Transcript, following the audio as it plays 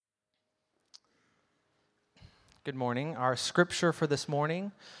Good morning. Our scripture for this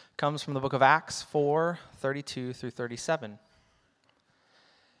morning comes from the book of Acts 4:32 through 37.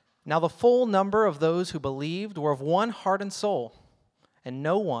 Now the full number of those who believed were of one heart and soul, and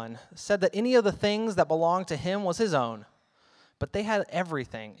no one said that any of the things that belonged to him was his own, but they had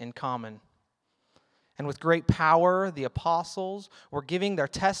everything in common. And with great power the apostles were giving their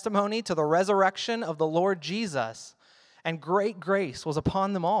testimony to the resurrection of the Lord Jesus, and great grace was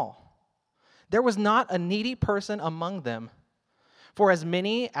upon them all. There was not a needy person among them. For as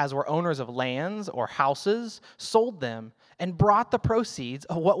many as were owners of lands or houses sold them and brought the proceeds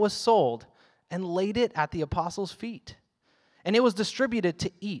of what was sold and laid it at the apostles' feet. And it was distributed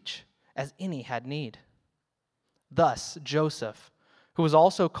to each as any had need. Thus Joseph, who was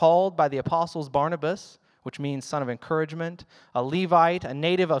also called by the apostles Barnabas, which means son of encouragement, a Levite, a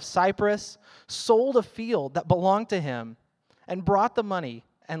native of Cyprus, sold a field that belonged to him and brought the money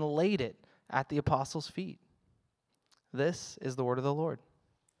and laid it at the apostles' feet. This is the word of the Lord.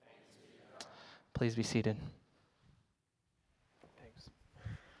 Please be seated. Thanks.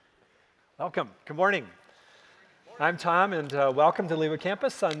 Welcome. Good morning. I'm Tom, and welcome to Lima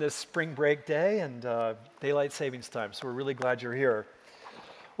Campus on this spring break day and daylight savings time. So we're really glad you're here.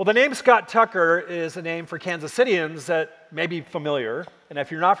 Well, the name Scott Tucker is a name for Kansas Cityans that may be familiar. And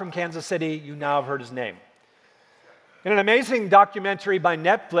if you're not from Kansas City, you now have heard his name. In an amazing documentary by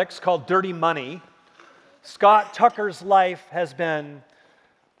Netflix called Dirty Money, Scott Tucker's life has been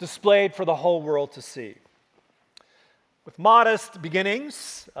displayed for the whole world to see. With modest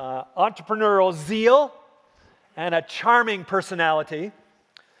beginnings, entrepreneurial zeal, and a charming personality,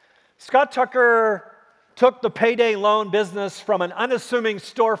 Scott Tucker took the payday loan business from an unassuming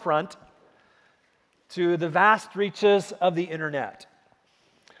storefront to the vast reaches of the internet.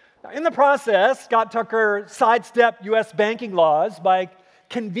 Now, in the process, Scott Tucker sidestepped U.S. banking laws by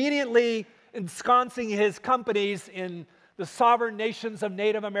conveniently ensconcing his companies in the sovereign nations of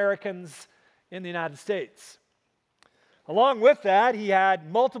Native Americans in the United States. Along with that, he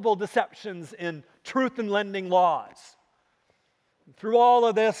had multiple deceptions in truth in lending laws. Through all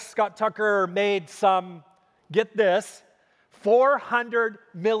of this, Scott Tucker made some, get this, $400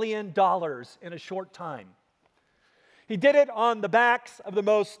 million in a short time. He did it on the backs of the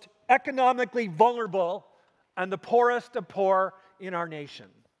most economically vulnerable and the poorest of poor in our nation,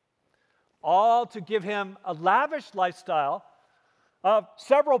 all to give him a lavish lifestyle of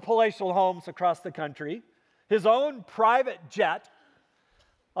several palatial homes across the country, his own private jet,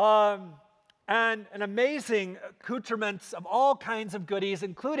 and an amazing accoutrements of all kinds of goodies,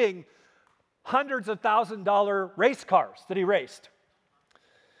 including hundreds of $1,000 race cars that he raced.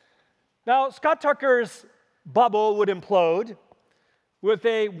 Now, Scott Tucker's bubble would implode with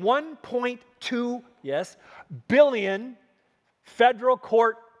a $1.2 billion federal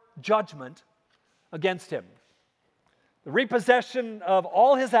court judgment against him. The repossession of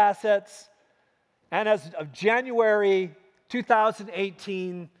all his assets, and as of January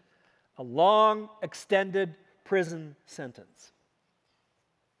 2018, a long extended prison sentence.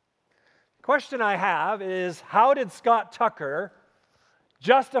 The question I have is, how did Scott Tucker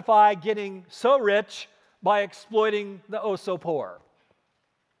justify getting so rich by exploiting the oh-so-poor?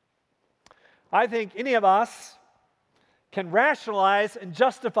 I think any of us can rationalize and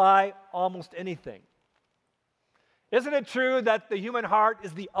justify almost anything. Isn't it true that the human heart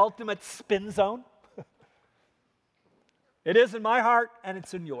is the ultimate spin zone? It is in my heart, and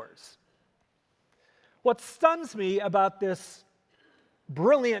it's in yours. What stuns me about this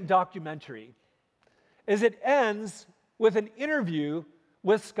brilliant documentary is it ends with an interview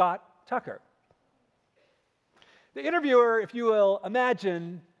with Scott Tucker. The interviewer, if you will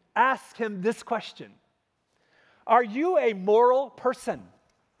imagine, asks him this question: "Are you a moral person?"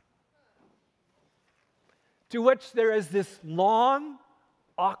 To which there is this long,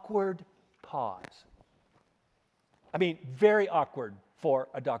 awkward pause. I mean, very awkward for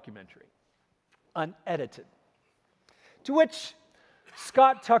a documentary, unedited. To which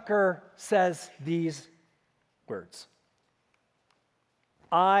Scott Tucker says these words: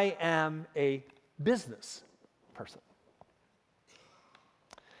 "I am a business person."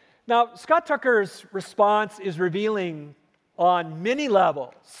 Now, Scott Tucker's response is revealing on many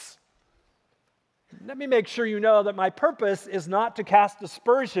levels. Let me make sure you know that my purpose is not to cast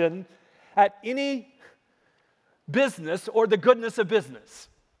aspersion at any business or the goodness of business.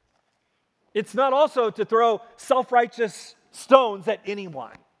 It's not also to throw self-righteous stones at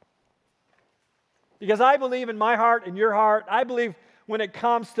anyone. Because I believe in my heart and your heart, I believe when it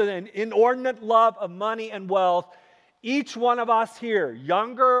comes to an inordinate love of money and wealth, each one of us here,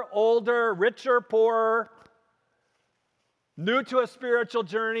 younger, older, richer, poorer, new to a spiritual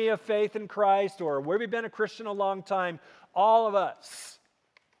journey of faith in Christ, or where we've been a Christian a long time, all of us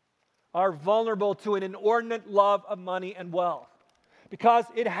are vulnerable to an inordinate love of money and wealth because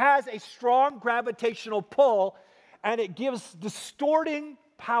it has a strong gravitational pull and it gives distorting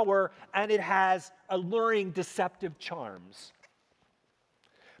power and it has alluring, deceptive charms.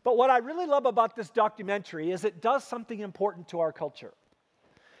 But what I really love about this documentary is it does something important to our culture.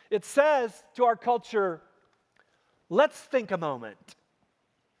 It says to our culture, let's think a moment.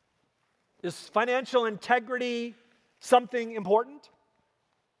 Is financial integrity something important?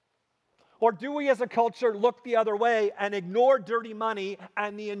 Or do we as a culture look the other way and ignore dirty money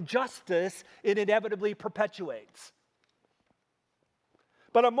and the injustice it inevitably perpetuates?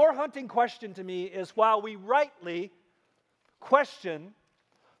 But a more haunting question to me is, while we rightly question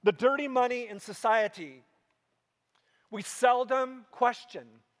the dirty money in society, we seldom question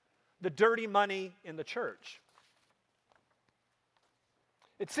the dirty money in the church.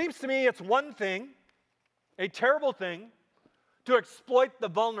 It seems to me it's one thing, a terrible thing, to exploit the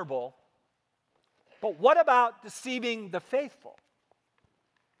vulnerable, but what about deceiving the faithful?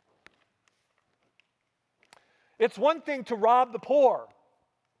 It's one thing to rob the poor,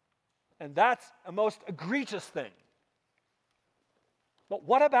 and that's a most egregious thing. But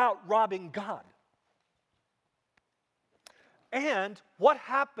what about robbing God? And what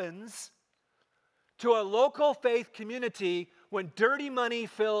happens to a local faith community when dirty money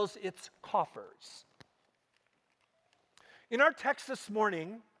fills its coffers? In our text this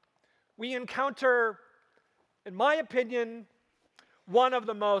morning, we encounter, in my opinion, one of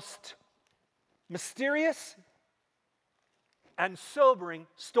the most mysterious and sobering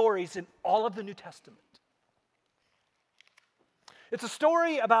stories in all of the New Testament. It's a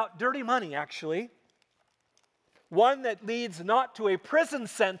story about dirty money, actually. One that leads not to a prison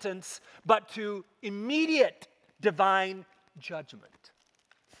sentence, but to immediate divine judgment.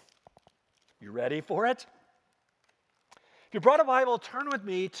 You ready for it? If you brought a Bible, turn with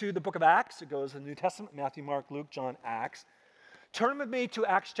me to the book of Acts. It goes in the New Testament, Matthew, Mark, Luke, John, Acts. Turn with me to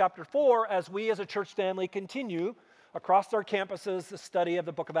Acts chapter 4 as we as a church family continue across our campuses the study of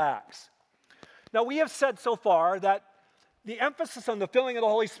the book of Acts. Now, we have said so far that the emphasis on the filling of the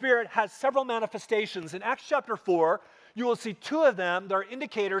Holy Spirit has several manifestations. In Acts chapter 4, you will see two of them that are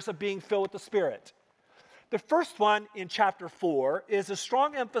indicators of being filled with the Spirit. The first one in chapter 4 is a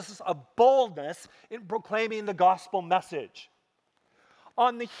strong emphasis of boldness in proclaiming the gospel message.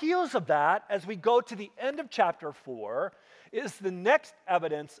 On the heels of that, as we go to the end of chapter 4, is the next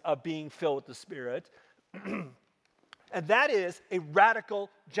evidence of being filled with the Spirit, and that is a radical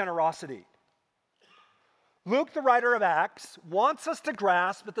generosity. Luke, the writer of Acts, wants us to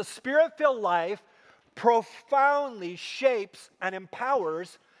grasp that the Spirit-filled life profoundly shapes and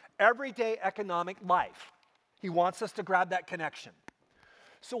empowers everyday economic life. He wants us to grab that connection.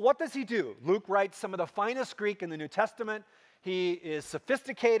 So what does he do? Luke writes some of the finest Greek in the New Testament. He is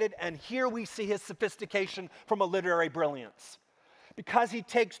sophisticated, and here we see his sophistication from a literary brilliance. Because he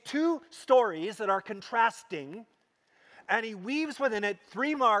takes two stories that are contrasting, and he weaves within it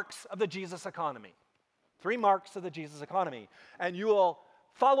three marks of the Jesus economy. Three marks of the Jesus economy. And you will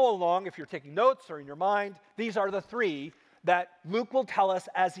follow along if you're taking notes or in your mind. These are the three that Luke will tell us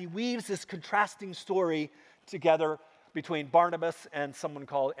as he weaves this contrasting story together between Barnabas and someone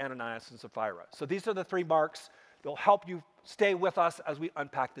called Ananias and Sapphira. So these are the three marks that will help you stay with us as we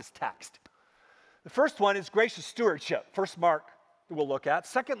unpack this text. The first one is gracious stewardship. First mark that we'll look at.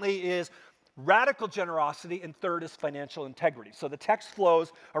 Secondly is radical generosity, and third is financial integrity. So the text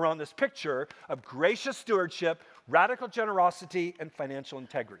flows around this picture of gracious stewardship, radical generosity, and financial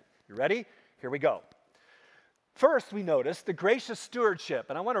integrity. You ready? Here we go. First, we notice the gracious stewardship,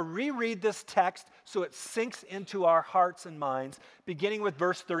 and I want to reread this text so it sinks into our hearts and minds. Beginning with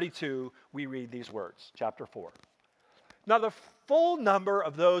verse 32, we read these words, chapter 4. Now the full number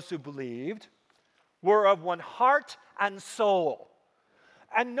of those who believed were of one heart and soul.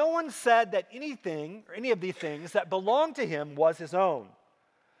 And no one said that anything or any of the things that belonged to him was his own,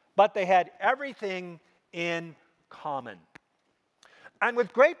 but they had everything in common. And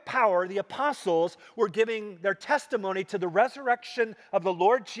with great power, the apostles were giving their testimony to the resurrection of the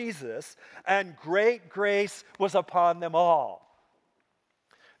Lord Jesus, and great grace was upon them all.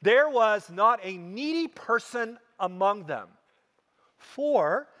 There was not a needy person among them,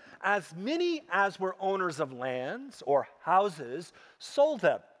 for as many as were owners of lands or houses sold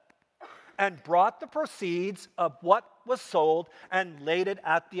them and brought the proceeds of what was sold and laid it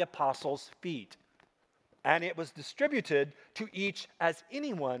at the apostles' feet. And it was distributed to each as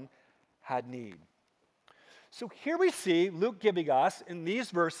anyone had need. So here we see Luke giving us in these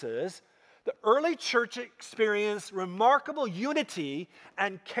verses The early church experienced remarkable unity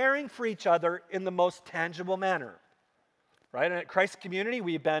and caring for each other in the most tangible manner. Right? And at Christ Community,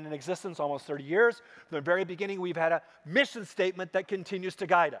 we've been in existence almost 30 years. From the very beginning, we've had a mission statement that continues to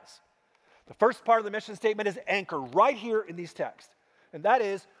guide us. The first part of the mission statement is anchored right here in these texts. And that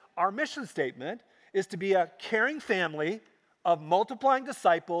is, our mission statement is to be a caring family of multiplying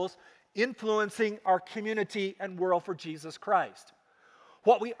disciples influencing our community and world for Jesus Christ.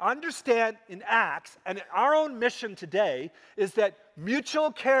 What we understand in Acts and in our own mission today is that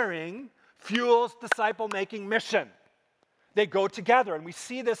mutual caring fuels disciple-making mission. They go together, and we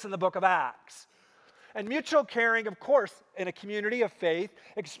see this in the book of Acts. And mutual caring, of course, in a community of faith,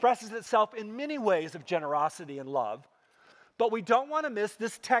 expresses itself in many ways of generosity and love. But we don't want to miss,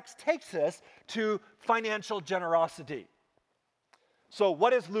 this text takes us to financial generosity. So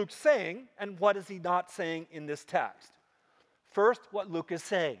what is Luke saying, and what is he not saying in this text? First, what Luke is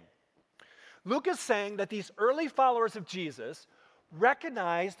saying. Luke is saying that these early followers of Jesus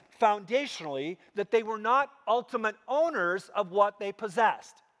recognized foundationally that they were not ultimate owners of what they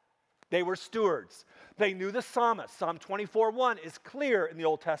possessed. They were stewards. They knew the psalmist. Psalm 24:1 is clear in the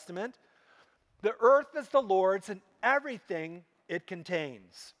Old Testament. The earth is the Lord's and everything it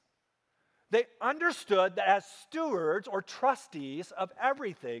contains. They understood that as stewards or trustees of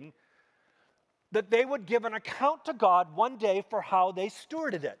everything, that they would give an account to God one day for how they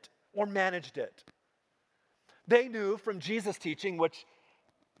stewarded it or managed it. They knew from Jesus' teaching, which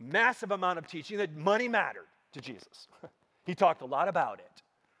massive amount of teaching, that money mattered to Jesus. He talked a lot about it.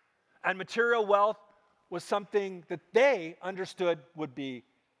 And material wealth was something that they understood would be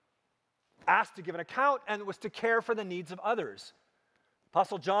asked to give an account, and it was to care for the needs of others.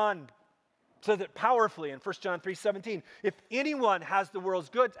 Apostle John says it powerfully in 1 John 3:17. If anyone has the world's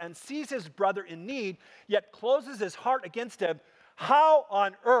goods and sees his brother in need, yet closes his heart against him, how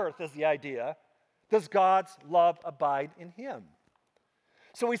on earth, is the idea, does God's love abide in him?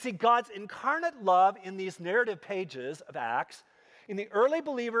 So we see God's incarnate love in these narrative pages of Acts, in the early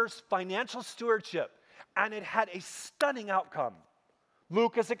believers' financial stewardship, and it had a stunning outcome.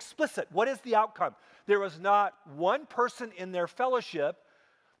 Luke is explicit. What is the outcome? There was not one person in their fellowship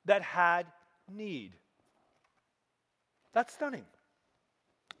that had need. That's stunning.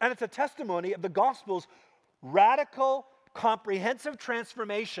 And it's a testimony of the gospel's radical, comprehensive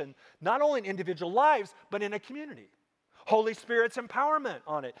transformation, not only in individual lives, but in a community. Holy Spirit's empowerment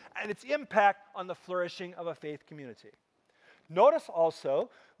on it, and its impact on the flourishing of a faith community. Notice also,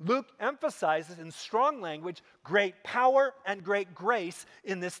 Luke emphasizes in strong language great power and great grace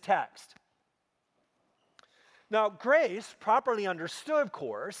in this text. Now, grace, properly understood, of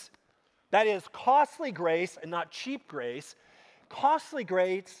course, that is costly grace and not cheap grace. Costly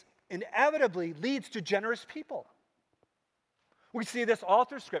grace inevitably leads to generous people. We see this all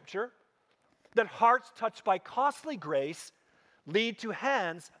through Scripture, that hearts touched by costly grace lead to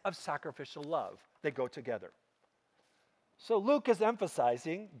hands of sacrificial love. They go together. So Luke is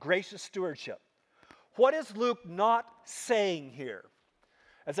emphasizing gracious stewardship. What is Luke not saying here?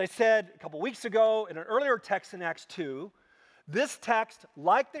 As I said a couple weeks ago in an earlier text in Acts 2, this text,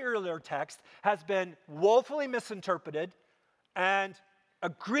 like the earlier text, has been woefully misinterpreted and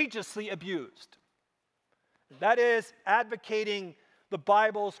egregiously abused. That is, advocating the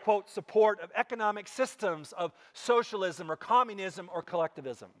Bible's, quote, support of economic systems of socialism or communism or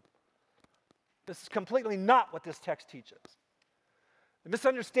collectivism. This is completely not what this text teaches. The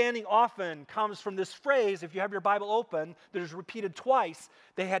misunderstanding often comes from this phrase, if you have your Bible open, that is repeated twice.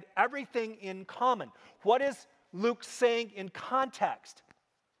 They had everything in common. What is Luke saying in context?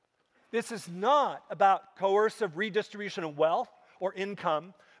 This is not about coercive redistribution of wealth or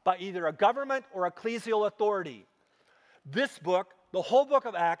income by either a government or ecclesial authority. This book, the whole book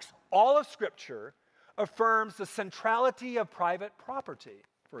of Acts, all of Scripture, affirms the centrality of private property,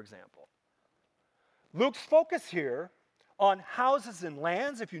 for example. Luke's focus here on houses and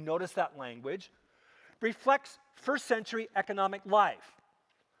lands, if you notice that language, reflects first century economic life.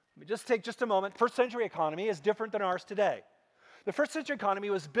 Let me just take just a moment. First century economy is different than ours today. The first century economy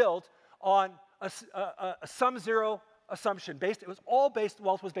was built on a sum zero assumption.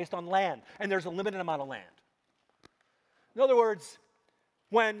 Wealth was based on land, and there's a limited amount of land. In other words,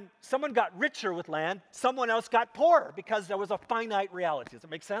 when someone got richer with land, someone else got poorer because there was a finite reality. Does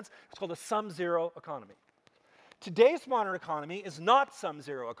that make sense? It's called a sum zero economy. Today's modern economy is not sum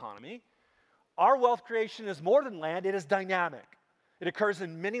zero economy. Our wealth creation is more than land, it is dynamic. It occurs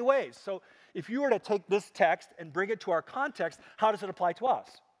in many ways. So if you were to take this text and bring it to our context, how does it apply to us?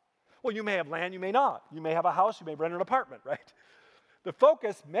 Well, you may have land, you may not. You may have a house, you may rent an apartment, right? The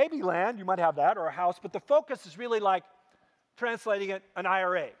focus may be land, you might have that, or a house, but the focus is really like translating it an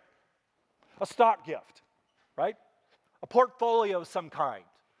IRA. a stock gift, right? A portfolio of some kind,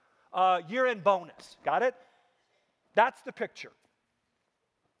 a year-end bonus. Got it? That's the picture.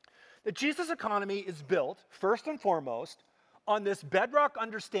 The Jesus economy is built, first and foremost, on this bedrock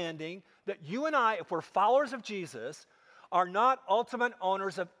understanding that you and I, if we're followers of Jesus, are not ultimate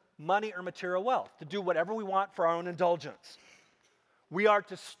owners of money or material wealth, to do whatever we want for our own indulgence. We are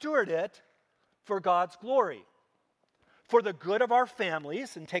to steward it for God's glory, for the good of our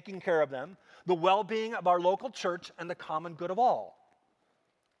families and taking care of them, the well-being of our local church, and the common good of all.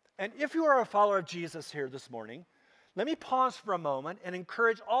 And if you are a follower of Jesus here this morning, let me pause for a moment and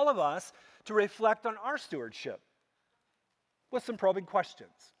encourage all of us to reflect on our stewardship with some probing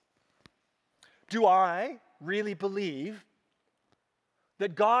questions. Do I really believe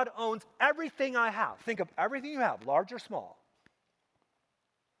that God owns everything I have? Think of everything you have, large or small.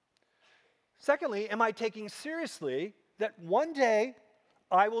 Secondly, am I taking seriously that one day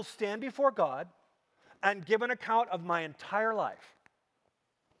I will stand before God and give an account of my entire life,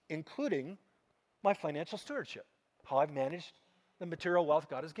 including my financial stewardship, how I've managed the material wealth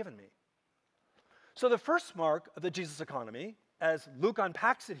God has given me? So the first mark of the Jesus economy, as Luke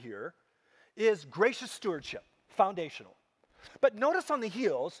unpacks it here, is gracious stewardship, foundational. But notice on the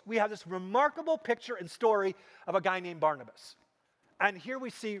heels, we have this remarkable picture and story of a guy named Barnabas. And here we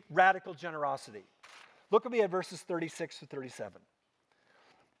see radical generosity. Look at me at verses 36 to 37.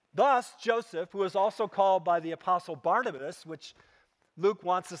 Thus, Joseph, who is also called by the apostle Barnabas, which Luke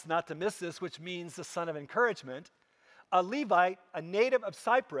wants us not to miss this, which means the son of encouragement, a Levite, a native of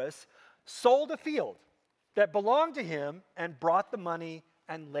Cyprus, sold a field that belonged to him and brought the money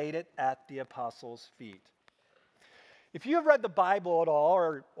and laid it at the apostles' feet. If you have read the Bible at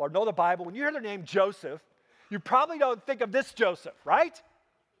all or know the Bible, when you hear the name Joseph, you probably don't think of this Joseph, right?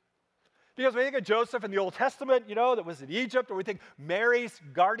 Because we think of Joseph in the Old Testament, that was in Egypt, or we think Mary's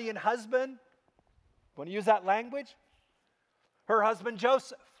guardian husband. Want to use that language? Her husband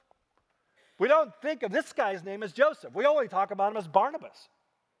Joseph. We don't think of this guy's name as Joseph. We only talk about him as Barnabas.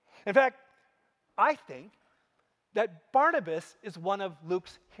 In fact, I think that Barnabas is one of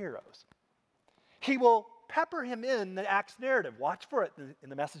Luke's heroes. He will pepper him in the Acts narrative. Watch for it in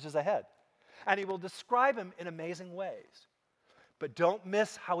the messages ahead. And he will describe him in amazing ways. But don't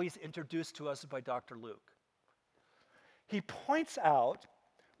miss how he's introduced to us by Dr. Luke. He points out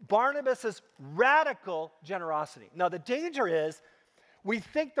Barnabas' radical generosity. Now, the danger is we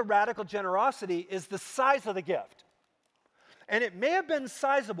think the radical generosity is the size of the gift. And it may have been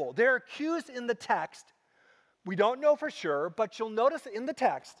sizable. There are cues in the text. We don't know for sure, but you'll notice in the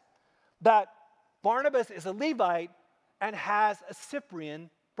text that Barnabas is a Levite and has a Cyprian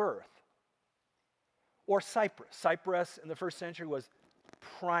birth. Or Cyprus. Cyprus in the first century was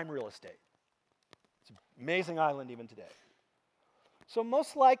prime real estate. It's an amazing island even today. So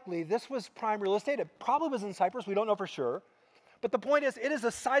most likely this was prime real estate. It probably was in Cyprus. We don't know for sure. But the point is, it is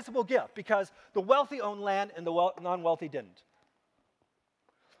a sizable gift because the wealthy owned land and the non-wealthy didn't.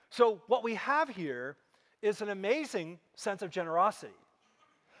 So what we have here is an amazing sense of generosity.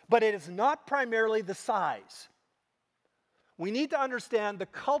 But it is not primarily the size. We need to understand the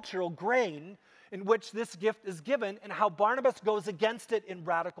cultural grain in which this gift is given and how Barnabas goes against it in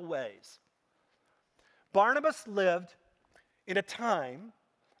radical ways. Barnabas lived in a time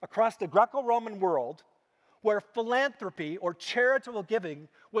across the Greco-Roman world where philanthropy or charitable giving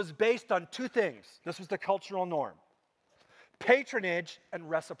was based on two things. This was the cultural norm: patronage and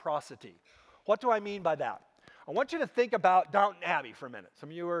reciprocity. What do I mean by that? I want you to think about Downton Abbey for a minute. Some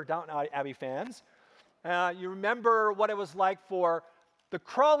of you are Downton Abbey fans. You remember what it was like for the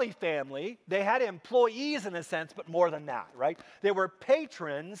Crawley family. They had employees in a sense, but more than that, right? They were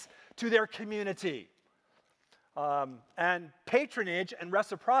patrons to their community. And patronage and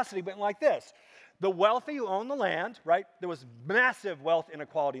reciprocity went like this. The wealthy who owned the land, right? There was massive wealth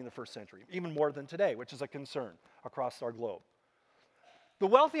inequality in the first century, even more than today, which is a concern across our globe. The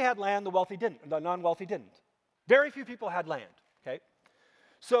wealthy had land, the wealthy didn't. The non-wealthy didn't. Very few people had land, okay?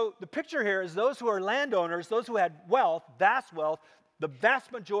 So the picture here is those who are landowners, those who had wealth, the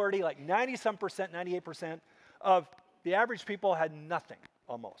vast majority, like 90-some percent, 98% of the average people had nothing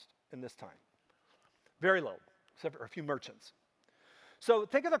almost in this time. Very low, except for a few merchants. So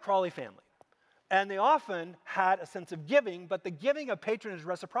think of the Crawley family. And they often had a sense of giving, but the giving of patronage and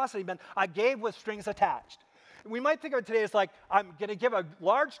reciprocity meant I gave with strings attached. We might think of it today as like, I'm going to give a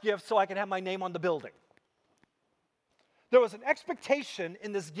large gift so I can have my name on the building. There was an expectation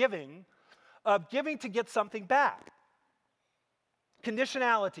in this giving of giving to get something back.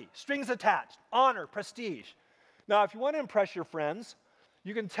 Conditionality, strings attached, honor, prestige. Now, if you want to impress your friends,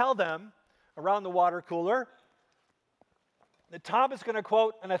 you can tell them around the water cooler, that Tom is going to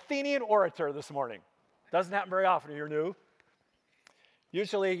quote an Athenian orator this morning. Doesn't happen very often. You're new.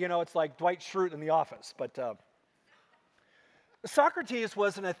 Usually, it's like Dwight Schrute in The Office. But Socrates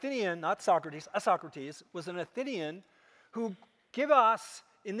was an Athenian, not Socrates, Socrates was an Athenian who gave us,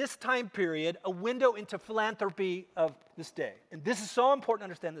 in this time period, a window into philanthropy of this day. And this is so important to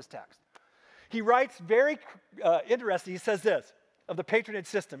understand this text. He writes very interesting. He says this, of the patronage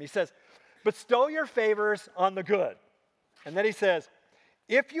system. He says, bestow your favors on the good. And then he says,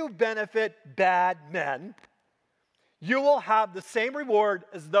 if you benefit bad men, you will have the same reward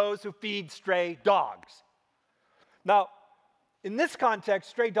as those who feed stray dogs. Now, in this context,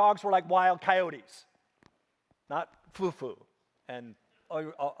 stray dogs were like wild coyotes, not foo-foo and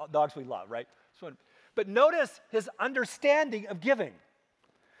dogs we love, right? But notice his understanding of giving.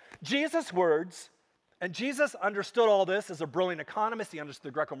 Jesus' words, and Jesus understood all this as a brilliant economist. He understood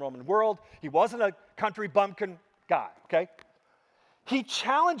the Greco-Roman world. He wasn't a country bumpkin guy, okay? He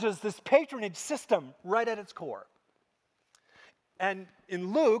challenges this patronage system right at its core. And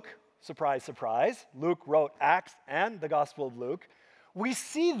in Luke, surprise, surprise, Luke wrote Acts and the Gospel of Luke. We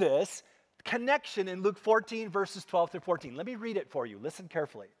see this connection in Luke 14, verses 12 through 14. Let me read it for you. Listen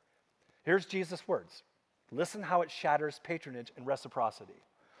carefully. Here's Jesus' words. Listen how it shatters patronage and reciprocity.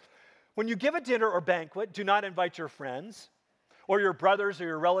 When you give a dinner or banquet, do not invite your friends or your brothers or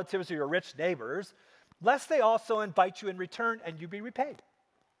your relatives or your rich neighbors, lest they also invite you in return and you be repaid.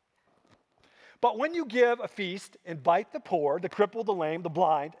 But when you give a feast, invite the poor, the crippled, the lame, the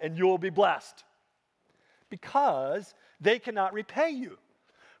blind, and you will be blessed, because they cannot repay you.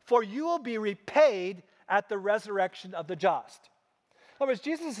 For you will be repaid at the resurrection of the just. In other words,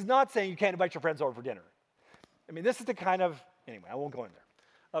 Jesus is not saying you can't invite your friends over for dinner. I mean, this is the kind of, anyway, I won't go in there,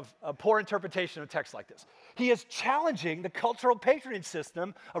 of a poor interpretation of a text like this. He is challenging the cultural patronage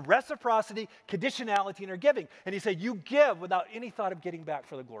system of reciprocity, conditionality in our giving. And he said, you give without any thought of getting back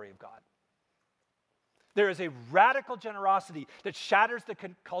for the glory of God. There is a radical generosity that shatters the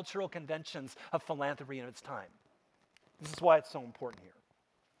cultural conventions of philanthropy in its time. This is why it's so important here.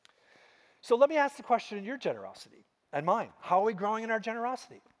 So let me ask the question in your generosity and mine. How are we growing in our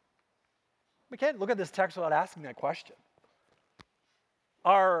generosity? We can't look at this text without asking that question.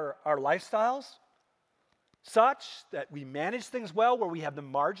 Are our lifestyles such that we manage things well, where we have the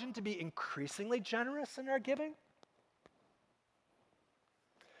margin to be increasingly generous in our giving?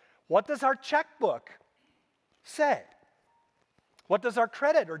 What does our checkbook say? What does our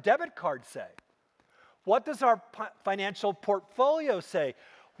credit or debit card say? What does our financial portfolio say?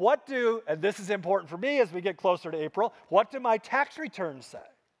 And this is important for me as we get closer to April, what do my tax returns say?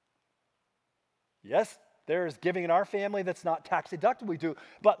 Yes, there's giving in our family that's not tax deductible, we do.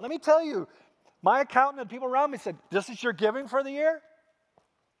 But let me tell you, my accountant and people around me said, this is your giving for the year?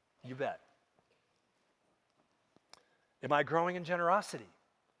 You bet. Am I growing in generosity?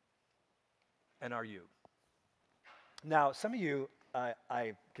 And are you? Now, some of you,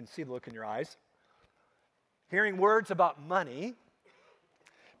 I can see the look in your eyes. Hearing words about money,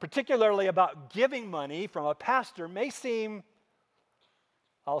 particularly about giving money from a pastor, may seem,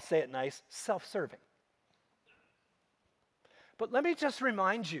 I'll say it nice, self-serving. But let me just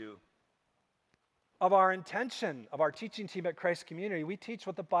remind you of our intention, of our teaching team at Christ Community. We teach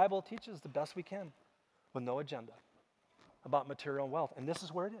what the Bible teaches the best we can, with no agenda, about material wealth. And this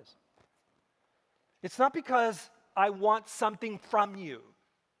is where it is. It's not because I want something from you,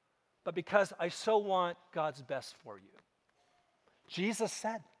 but because I so want God's best for you. Jesus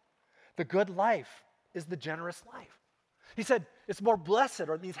said, the good life is the generous life. He said, it's more blessed,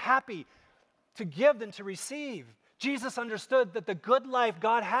 or it means happy, to give than to receive. Jesus understood that the good life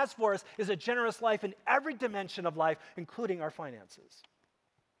God has for us is a generous life in every dimension of life, including our finances.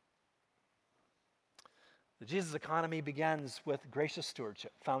 The Jesus economy begins with gracious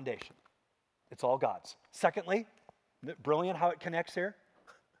stewardship, foundation. It's all God's. Secondly, brilliant how it connects here.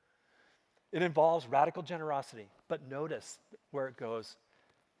 It involves radical generosity, but notice where it goes.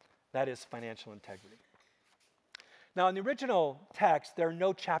 That is financial integrity. Now, in the original text, there are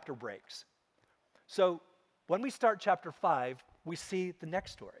no chapter breaks. So when we start chapter 5, we see the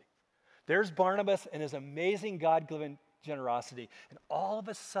next story. There's Barnabas and his amazing God-given generosity, and all of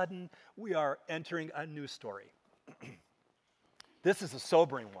a sudden, we are entering a new story. This is a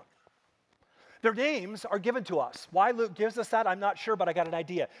sobering one. Their names are given to us. Why Luke gives us that, I'm not sure, but I got an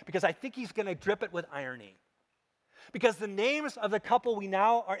idea. Because I think he's going to drip it with irony. Because the names of the couple we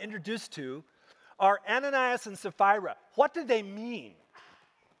now are introduced to are Ananias and Sapphira. What do they mean?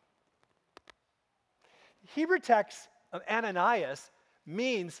 Hebrew text of Ananias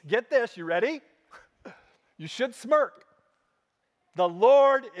means, get this, you ready? You should smirk. The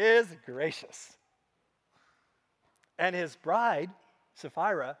Lord is gracious. And his bride,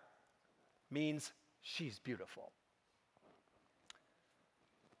 Sapphira, means she's beautiful.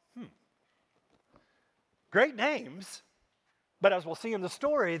 Great names, but as we'll see in the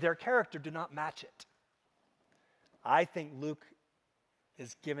story, their character do not match it. I think Luke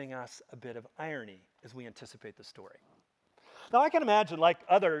is giving us a bit of irony as we anticipate the story. Now, I can imagine, like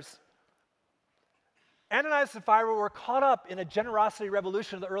others, Ananias and Sapphira were caught up in a generosity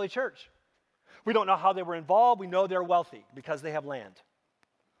revolution of the early church. We don't know how they were involved. We know they're wealthy because they have land.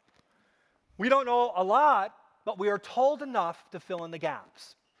 We don't know a lot, but we are told enough to fill in the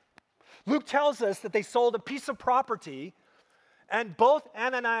gaps. Luke tells us that they sold a piece of property, and both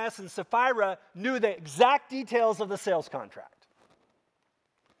Ananias and Sapphira knew the exact details of the sales contract.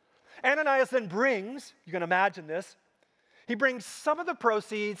 Ananias then brings, you can imagine this, he brings some of the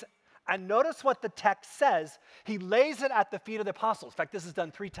proceeds, and notice what the text says. He lays it at the feet of the apostles. In fact, this is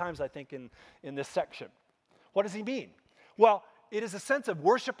done 3 times, I think, in this section. What does he mean? Well, it is a sense of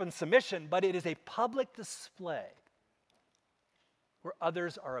worship and submission, but it is a public display where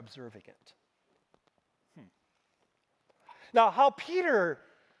others are observing it. Now, how Peter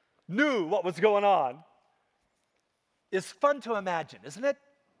knew what was going on is fun to imagine, isn't it?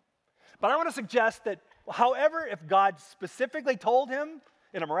 But I want to suggest that, however, if God specifically told him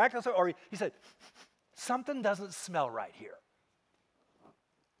in a miraculous way, or he said, something doesn't smell right here.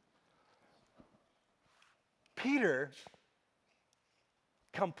 Peter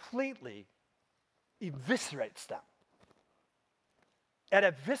completely eviscerates them at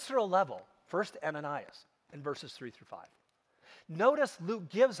a visceral level. First, Ananias in verses 3 through 5. Notice Luke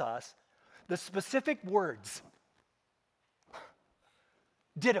gives us the specific words.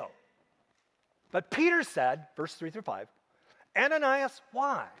 Ditto. But Peter said, verse 3 through 5, Ananias,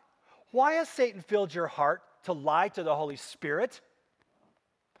 why? Why has Satan filled your heart to lie to the Holy Spirit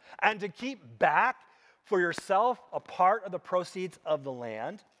and to keep back for yourself a part of the proceeds of the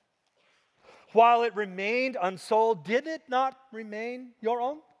land? While it remained unsold, did it not remain your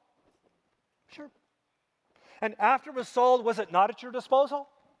own? Sure. And after it was sold, was it not at your disposal?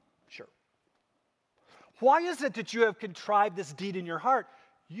 Sure. Why is it that you have contrived this deed in your heart?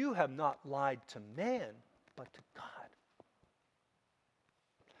 You have not lied to man, but to God.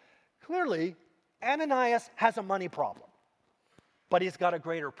 Clearly, Ananias has a money problem, but he's got a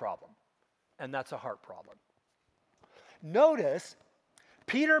greater problem, and that's a heart problem. Notice,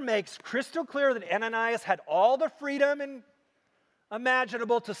 Peter makes crystal clear that Ananias had all the freedom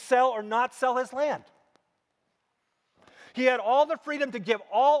imaginable to sell or not sell his land. He had all the freedom to give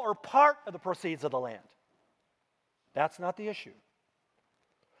all or part of the proceeds of the land. That's not the issue.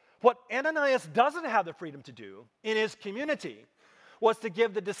 What Ananias doesn't have the freedom to do in his community was to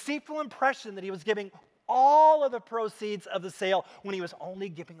give the deceitful impression that he was giving all of the proceeds of the sale when he was only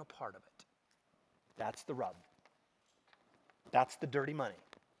giving a part of it. That's the rub. That's the dirty money.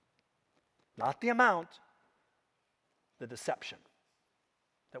 Not the amount, the deception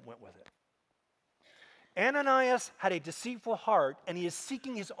that went with it. Ananias had a deceitful heart, and he is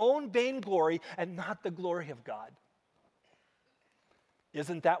seeking his own vainglory and not the glory of God.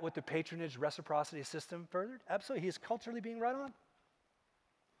 Isn't that what the patronage reciprocity system furthered? Absolutely. He's culturally being right on.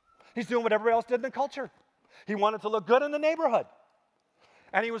 He's doing what everybody else did in the culture. He wanted to look good in the neighborhood.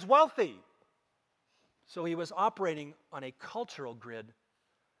 And he was wealthy. So he was operating on a cultural grid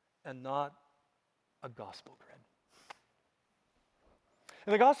and not a gospel grid.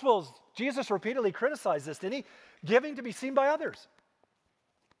 In the Gospels, Jesus repeatedly criticized this, didn't he? Giving to be seen by others.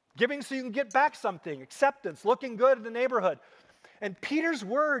 Giving so you can get back something, acceptance, looking good in the neighborhood. And Peter's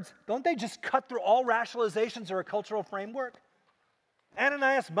words, don't they just cut through all rationalizations or a cultural framework?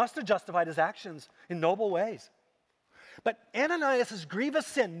 Ananias must have justified his actions in noble ways. But Ananias' grievous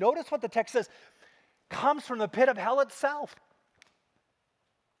sin, notice what the text says, comes from the pit of hell itself.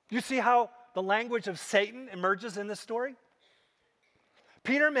 You see how the language of Satan emerges in this story?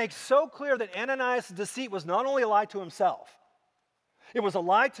 Peter makes so clear that Ananias' deceit was not only a lie to himself, it was a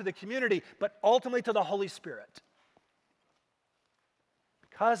lie to the community, but ultimately to the Holy Spirit.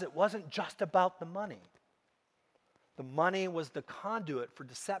 Because it wasn't just about the money. The money was the conduit for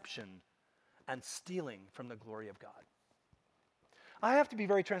deception and stealing from the glory of God. I have to be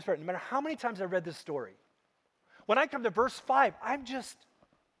very transparent. No matter how many times I read this story, when I come to verse 5,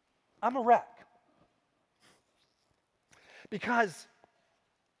 I'm a wreck. Because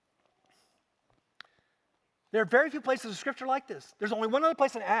there are very few places of Scripture like this. There's only one other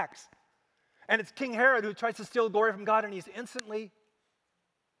place in Acts. And it's King Herod who tries to steal glory from God, and he's instantly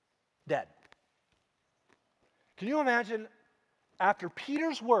dead. Can you imagine, after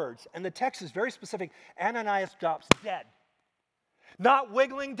Peter's words, and the text is very specific, Ananias drops dead. Not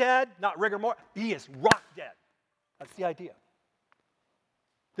wiggling dead, not rigor mortis. He is rock dead. That's the idea.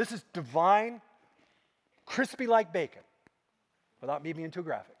 This is divine, crispy like bacon, without me being too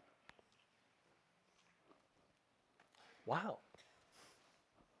graphic. Wow.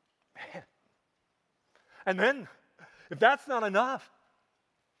 Man. And then, if that's not enough,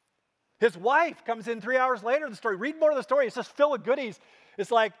 his wife comes in 3 hours later in the story. Read more of the story. It's just filled with goodies.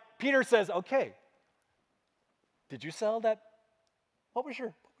 It's like Peter says, okay, did you sell that? What was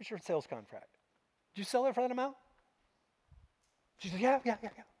your sales contract? Did you sell it for that amount? She said, yeah.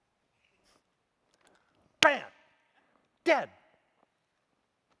 Bam! Dead.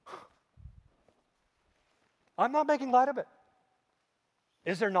 I'm not making light of it.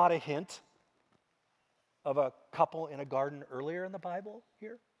 Is there not a hint of a couple in a garden earlier in the Bible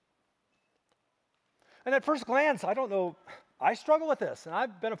here? And at first glance, I don't know, I struggle with this, and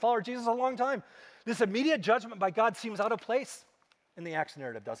I've been a follower of Jesus a long time. This immediate judgment by God seems out of place in the Acts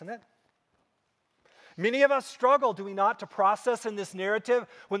narrative, doesn't it? Many of us struggle, do we not, to process in this narrative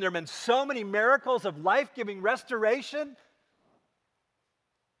when there have been so many miracles of life-giving restoration.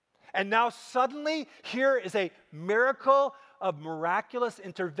 And now suddenly, here is a miracle of miraculous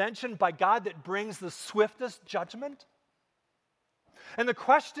intervention by God that brings the swiftest judgment. And the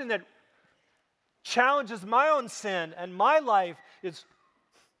question that challenges my own sin and my life is,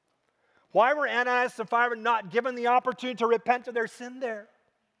 why were Ananias and Sapphira not given the opportunity to repent of their sin there?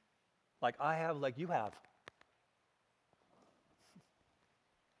 Like I have, like you have.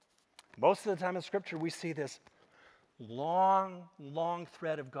 Most of the time in Scripture, we see this long, long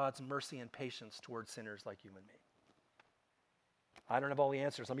thread of God's mercy and patience towards sinners like you and me. I don't have all the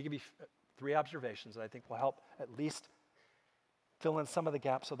answers. Let me give you 3 observations that I think will help at least fill in some of the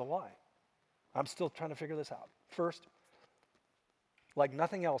gaps of the why. I'm still trying to figure this out. First, like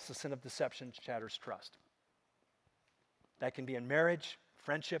nothing else, the sin of deception shatters trust. That can be in marriage,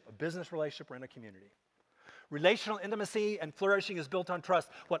 friendship, a business relationship, or in a community. Relational intimacy and flourishing is built on trust.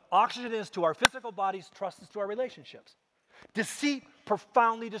 What oxygen is to our physical bodies, trust is to our relationships. Deceit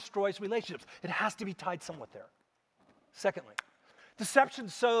profoundly destroys relationships. It has to be tied somewhat there. Secondly, deception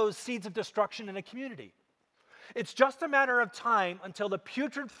sows seeds of destruction in a community. It's just a matter of time until the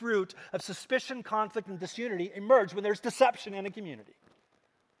putrid fruit of suspicion, conflict, and disunity emerge when there's deception in a community.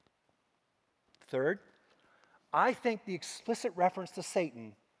 Third, I think the explicit reference to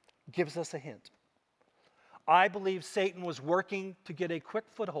Satan gives us a hint. I believe Satan was working to get a quick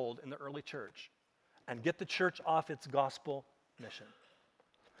foothold in the early church and get the church off its gospel mission.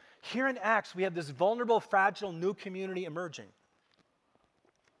 Here in Acts, we have this vulnerable, fragile new community emerging.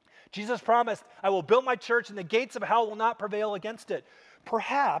 Jesus promised, I will build my church and the gates of hell will not prevail against it.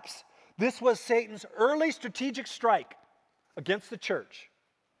 Perhaps this was Satan's early strategic strike against the church.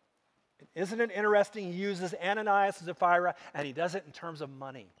 Isn't it interesting? He uses Ananias and Sapphira, and he does it in terms of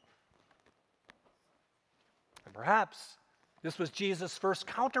money. And perhaps this was Jesus' first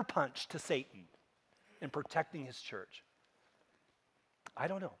counterpunch to Satan in protecting his church. I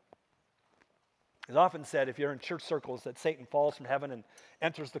don't know. It's often said, if you're in church circles, that Satan falls from heaven and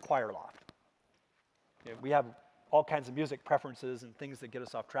enters the choir loft. You know, we have all kinds of music preferences and things that get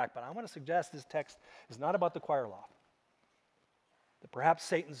us off track, but I want to suggest this text is not about the choir loft. That perhaps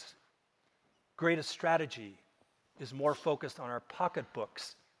Satan's greatest strategy is more focused on our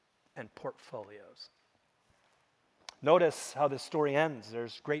pocketbooks and portfolios. Notice how this story ends.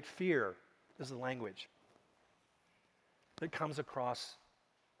 There's great fear. This is the language that comes across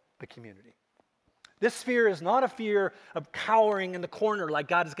the community. This fear is not a fear of cowering in the corner like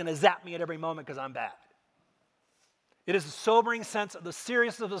God is going to zap me at every moment because I'm bad. It is a sobering sense of the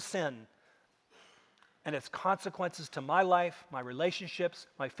seriousness of the sin and its consequences to my life, my relationships,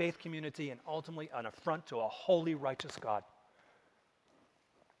 my faith community, and ultimately an affront to a holy, righteous God.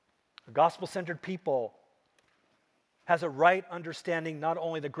 A gospel-centered people has a right understanding not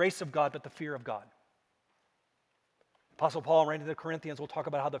only the grace of God, but the fear of God. Apostle Paul, writing to the Corinthians, will talk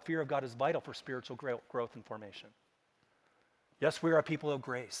about how the fear of God is vital for spiritual growth and formation. Yes, we are a people of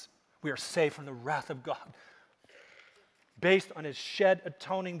grace. We are saved from the wrath of God based on his shed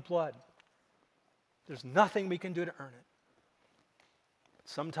atoning blood. There's nothing we can do to earn it.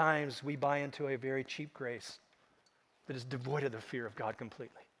 Sometimes we buy into a very cheap grace that is devoid of the fear of God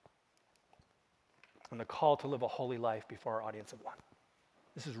completely. And the call to live a holy life before our audience of one.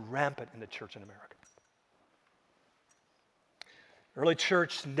 This is rampant in the church in America. Early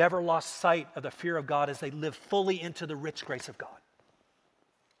church never lost sight of the fear of God as they lived fully into the rich grace of God,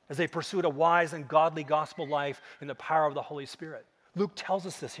 as they pursued a wise and godly gospel life in the power of the Holy Spirit. Luke tells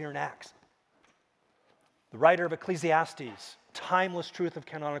us this here in Acts. The writer of Ecclesiastes, timeless truth of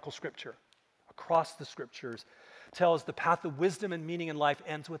canonical scripture, across the scriptures, tells the path of wisdom and meaning in life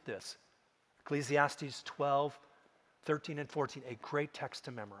ends with this. Ecclesiastes 12, 13 and 14, a great text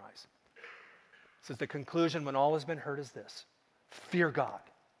to memorize. It says the conclusion when all has been heard is this: fear God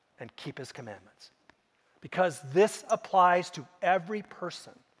and keep his commandments. Because this applies to every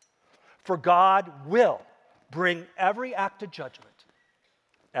person. For God will bring every act to judgment,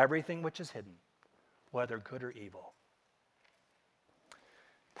 everything which is hidden, whether good or evil.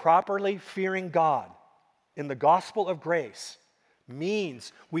 Properly fearing God in the gospel of grace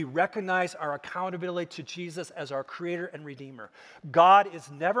means we recognize our accountability to Jesus as our creator and redeemer. God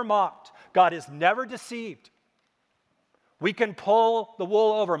is never mocked. God is never deceived. We can pull the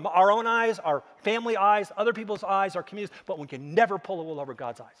wool over our own eyes, our family eyes, other people's eyes, our communities, but we can never pull the wool over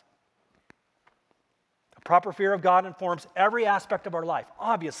God's eyes. A proper fear of God informs every aspect of our life,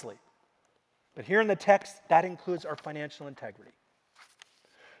 obviously. But here in the text, that includes our financial integrity.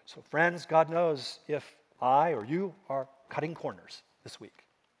 So friends, God knows if I or you are cutting corners this week.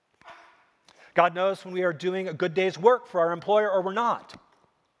 God knows when we are doing a good day's work for our employer or we're not.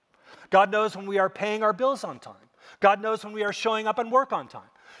 God knows when we are paying our bills on time. God knows when we are showing up and work on time.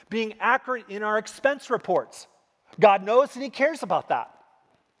 Being accurate in our expense reports. God knows and he cares about that.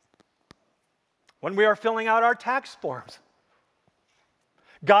 When we are filling out our tax forms.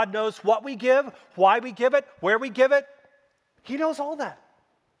 God knows what we give, why we give it, where we give it. He knows all that.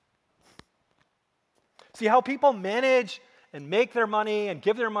 See, how people manage and make their money and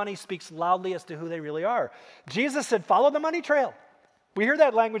give their money speaks loudly as to who they really are. Jesus said, follow the money trail. We hear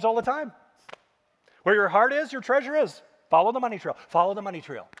that language all the time. Where your heart is, your treasure is. Follow the money trail. Follow the money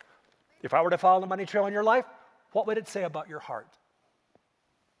trail. If I were to follow the money trail in your life, what would it say about your heart?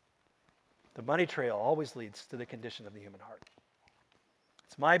 The money trail always leads to the condition of the human heart.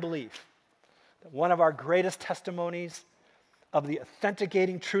 It's my belief that one of our greatest testimonies of the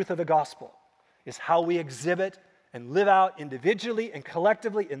authenticating truth of the gospel is how we exhibit and live out individually and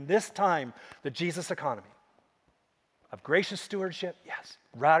collectively in this time the Jesus economy of gracious stewardship, yes,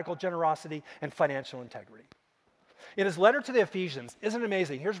 radical generosity, and financial integrity. In his letter to the Ephesians, isn't it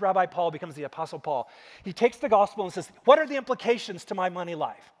amazing? Here's Rabbi Paul becomes the Apostle Paul. He takes the gospel and says, what are the implications to my money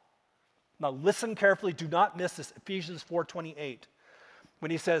life? Now listen carefully, do not miss this, Ephesians 4:28,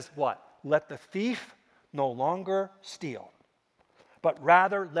 when he says what? Let the thief no longer steal, but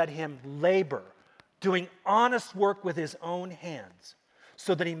rather let him labor, doing honest work with his own hands,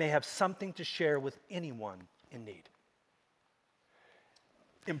 so that he may have something to share with anyone in need.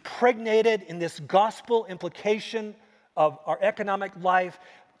 Impregnated in this gospel implication of our economic life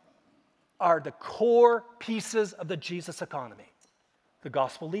are the core pieces of the Jesus economy the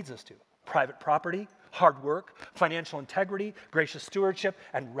gospel leads us to: private property, hard work, financial integrity, gracious stewardship,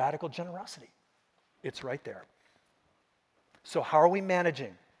 and radical generosity. It's right there. So how are we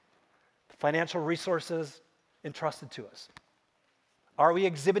managing the financial resources entrusted to us? Are we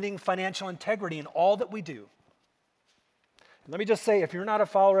exhibiting financial integrity in all that we do? Let me just say, if you're not a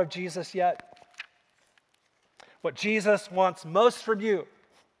follower of Jesus yet, what Jesus wants most from you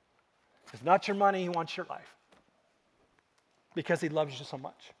is not your money, he wants your life. Because he loves you so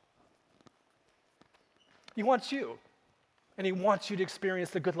much. He wants you, and he wants you to experience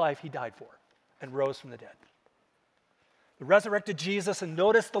the good life he died for and rose from the dead. The resurrected Jesus, and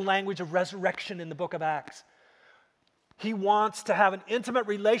notice the language of resurrection in the book of Acts. He wants to have an intimate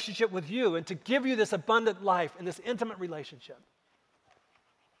relationship with you and to give you this abundant life in this intimate relationship.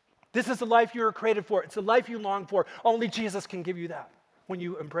 This is the life you were created for. It's the life you long for. Only Jesus can give you that when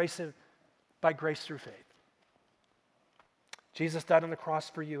you embrace it by grace through faith. Jesus died on the cross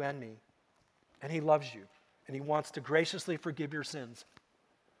for you and me, and he loves you, and he wants to graciously forgive your sins.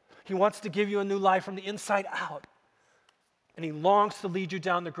 He wants to give you a new life from the inside out, and he longs to lead you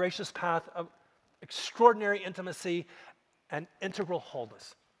down the gracious path of extraordinary intimacy and integral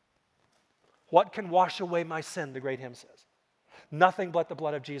wholeness. What can wash away my sin, the great hymn says? Nothing but the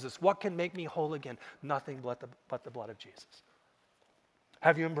blood of Jesus. What can make me whole again? Nothing but the blood of Jesus.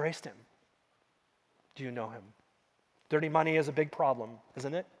 Have you embraced him? Do you know him? Dirty money is a big problem,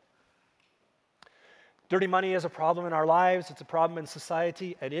 isn't it? Dirty money is a problem in our lives, it's a problem in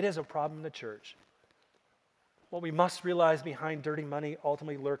society, and it is a problem in the church. What we must realize behind dirty money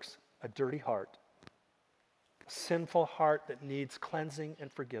ultimately lurks a dirty heart. A sinful heart that needs cleansing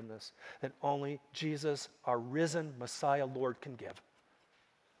and forgiveness that only Jesus, our risen Messiah Lord, can give.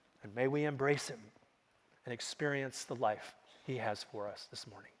 And may we embrace him and experience the life he has for us this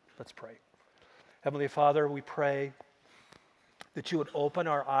morning. Let's pray. Heavenly Father, we pray that you would open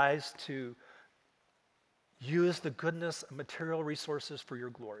our eyes to use the goodness of material resources for your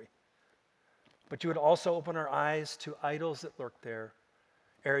glory. But you would also open our eyes to idols that lurk there,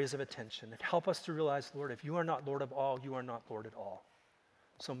 areas of attention, and help us to realize, Lord, if you are not Lord of all, you are not Lord at all.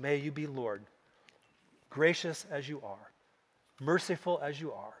 So may you be Lord gracious as you are, merciful as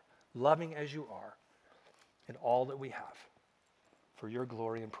you are, loving as you are, in all that we have, for your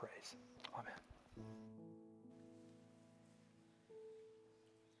glory and praise. Amen.